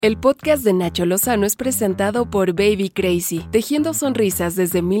El podcast de Nacho Lozano es presentado por Baby Crazy, tejiendo sonrisas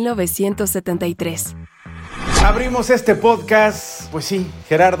desde 1973. Abrimos este podcast, pues sí,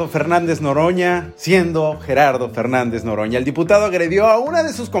 Gerardo Fernández Noroña, siendo Gerardo Fernández Noroña. El diputado agredió a una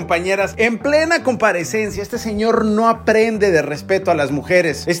de sus compañeras en plena comparecencia. Este señor no aprende de respeto a las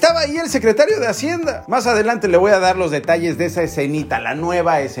mujeres. Estaba ahí el secretario de Hacienda. Más adelante le voy a dar los detalles de esa escenita, la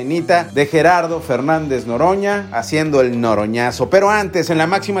nueva escenita de Gerardo Fernández Noroña haciendo el noroñazo. Pero antes, en la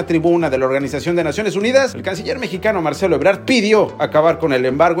máxima tribuna de la Organización de Naciones Unidas, el canciller mexicano Marcelo Ebrard pidió acabar con el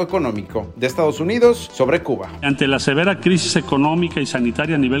embargo económico de Estados Unidos sobre Cuba. Ante la severa crisis económica y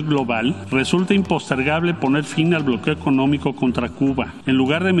sanitaria a nivel global, resulta impostergable poner fin al bloqueo económico contra Cuba. En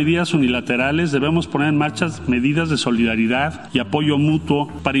lugar de medidas unilaterales, debemos poner en marcha medidas de solidaridad y apoyo mutuo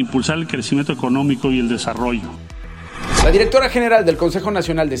para impulsar el crecimiento económico y el desarrollo. La directora general del Consejo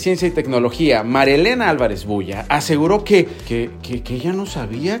Nacional de Ciencia y Tecnología, María Elena Álvarez Bulla, aseguró que ella no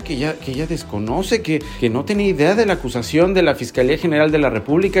sabía, que ella desconoce, que no tenía idea de la acusación de la Fiscalía General de la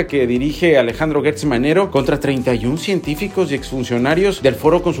República que dirige Alejandro Gertz Manero contra 31 científicos y exfuncionarios del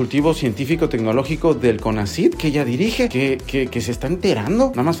Foro Consultivo Científico Tecnológico del CONACYT que ella dirige, que se está enterando.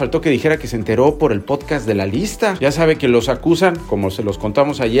 Nada más faltó que dijera que se enteró por el podcast de La Lista. Ya sabe que los acusan, como se los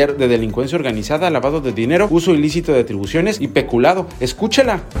contamos ayer, de delincuencia organizada, lavado de dinero, uso ilícito de atribuciones y peculado.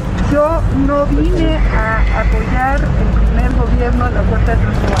 Escúchela. Yo no vine a apoyar el primer gobierno de la Cuarta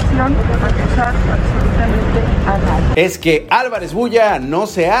Transformación, a acusar absolutamente a nadie. Es que Álvarez Bulla no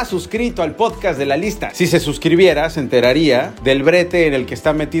se ha suscrito al podcast de La Lista. Si se suscribiera, se enteraría del brete en el que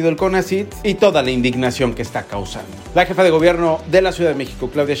está metido el CONACYT y toda la indignación que está causando. La jefa de gobierno de la Ciudad de México,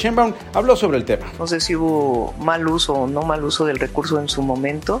 Claudia Sheinbaum, habló sobre el tema. No sé si hubo mal uso o no mal uso del recurso en su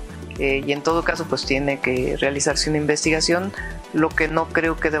momento. Y en todo caso pues tiene que realizarse una investigación. Lo que no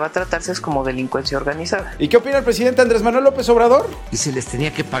creo que deba tratarse es como delincuencia organizada. ¿Y qué opina el presidente Andrés Manuel López Obrador? Y se les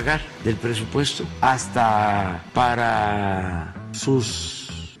tenía que pagar del presupuesto hasta para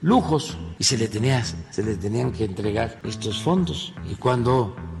sus lujos y se les tenían que entregar estos fondos. Y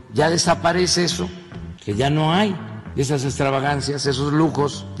cuando ya desaparece eso, que ya no hay esas extravagancias, esos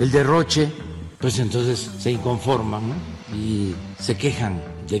lujos, el derroche, pues entonces se inconforman, ¿no? Y se quejan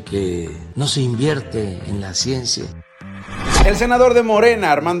de que no se invierte en la ciencia. El senador de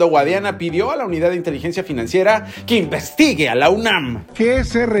Morena, Armando Guadiana, pidió a la Unidad de Inteligencia Financiera que investigue a la UNAM. Que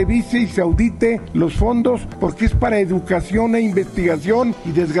se revise y se audite los fondos porque es para educación e investigación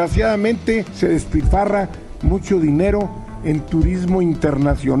y desgraciadamente se despilfarra mucho dinero en turismo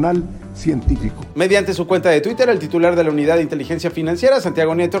internacional científico. Mediante su cuenta de Twitter, el titular de la Unidad de Inteligencia Financiera,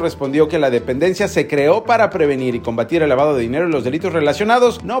 Santiago Nieto, respondió que la dependencia se creó para prevenir y combatir el lavado de dinero y los delitos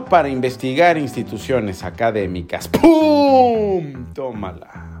relacionados, no para investigar instituciones académicas. ¡Pum!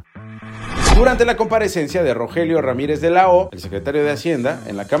 Tómala. Durante la comparecencia de Rogelio Ramírez de la O, el secretario de Hacienda,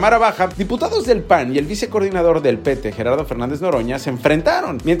 en la Cámara Baja, diputados del PAN y el vicecoordinador del PT, Gerardo Fernández Noroña, se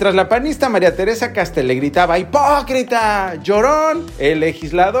enfrentaron. Mientras la panista María Teresa Castel le gritaba ¡hipócrita! ¡Llorón! El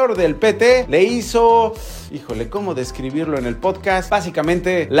legislador del PT le hizo... Híjole, ¿cómo describirlo en el podcast?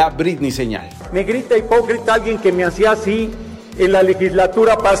 Básicamente, la Britney señal. Me grita hipócrita alguien que me hacía así. En la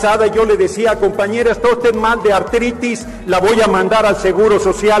legislatura pasada yo le decía, compañera, está usted mal de artritis, la voy a mandar al Seguro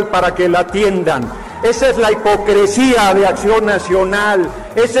Social para que la atiendan. Esa es la hipocresía de Acción Nacional,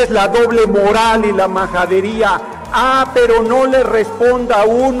 esa es la doble moral y la majadería. Pero no le responda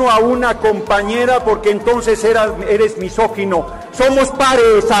uno a una compañera porque entonces eres misógino. Somos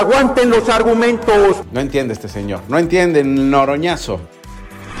pares, aguanten los argumentos. No entiende este señor, no entiende el noroñazo.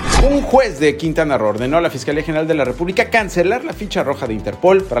 Un juez de Quintana Roo ordenó a la Fiscalía General de la República cancelar la ficha roja de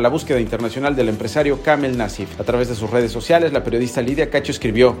Interpol para la búsqueda internacional del empresario Kamel Nacif. A través de sus redes sociales, la periodista Lidia Cacho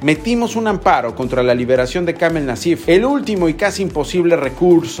escribió: metimos un amparo contra la liberación de Kamel Nacif, el último y casi imposible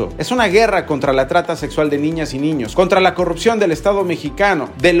recurso. Es una guerra contra la trata sexual de niñas y niños, contra la corrupción del Estado mexicano,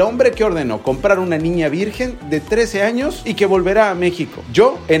 del hombre que ordenó comprar una niña virgen de 13 años y que volverá a México.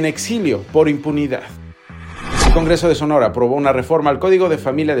 Yo en exilio por impunidad. El Congreso de Sonora aprobó una reforma al Código de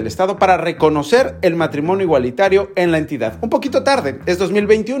Familia del Estado para reconocer el matrimonio igualitario en la entidad. Un poquito tarde, es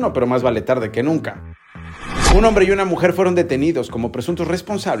 2021, pero más vale tarde que nunca. Un hombre y una mujer fueron detenidos como presuntos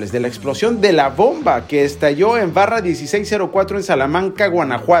responsables de la explosión de la bomba que estalló en barra 1604 en Salamanca,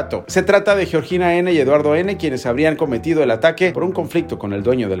 Guanajuato. Se trata de Georgina N. y Eduardo N., quienes habrían cometido el ataque por un conflicto con el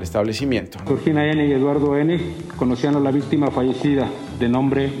dueño del establecimiento. Georgina N. y Eduardo N. conocían a la víctima fallecida de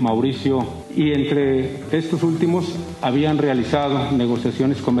nombre Mauricio y entre estos últimos habían realizado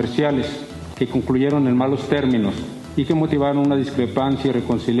negociaciones comerciales que concluyeron en malos términos y que motivaron una discrepancia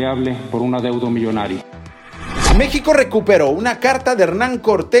irreconciliable por un adeudo millonario. México recuperó una carta de Hernán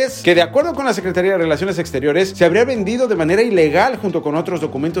Cortés que, de acuerdo con la Secretaría de Relaciones Exteriores, se habría vendido de manera ilegal junto con otros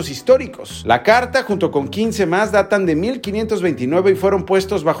documentos históricos. La carta, junto con 15 más, datan de 1529 y fueron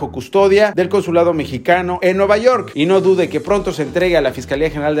puestos bajo custodia del Consulado Mexicano en Nueva York. Y no dude que pronto se entregue a la Fiscalía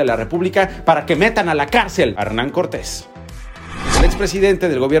General de la República para que metan a la cárcel a Hernán Cortés. El expresidente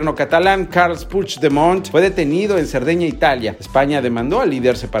del gobierno catalán, Carles Puigdemont, fue detenido en Cerdeña, Italia. España demandó al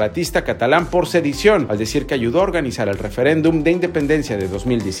líder separatista catalán por sedición, al decir que ayudó a organizar el referéndum de independencia de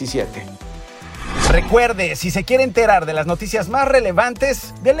 2017. Recuerde, si se quiere enterar de las noticias más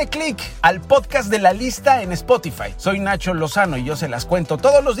relevantes, denle click al podcast de La Lista en Spotify. Soy Nacho Lozano y yo se las cuento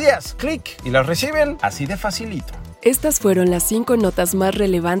todos los días. Click y las reciben así de facilito. Estas fueron las 5 notas más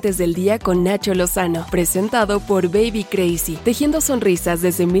relevantes del día con Nacho Lozano, presentado por Baby Crazy, tejiendo sonrisas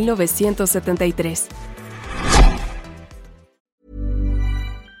desde 1973.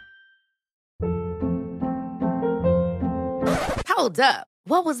 Hold up.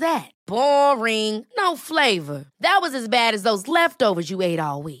 What was that? Boring. No flavor. That was as bad as those leftovers you ate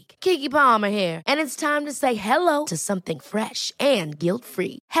all week. Keke Palmer here, and it's time to say hello to something fresh and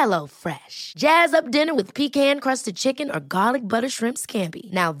guilt-free. HelloFresh. Jazz up dinner with pecan-crusted chicken or garlic butter shrimp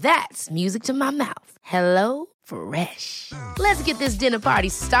scampi. Now that's music to my mouth. HelloFresh. Let's get this dinner party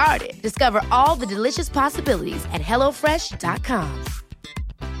started. Discover all the delicious possibilities at HelloFresh.com.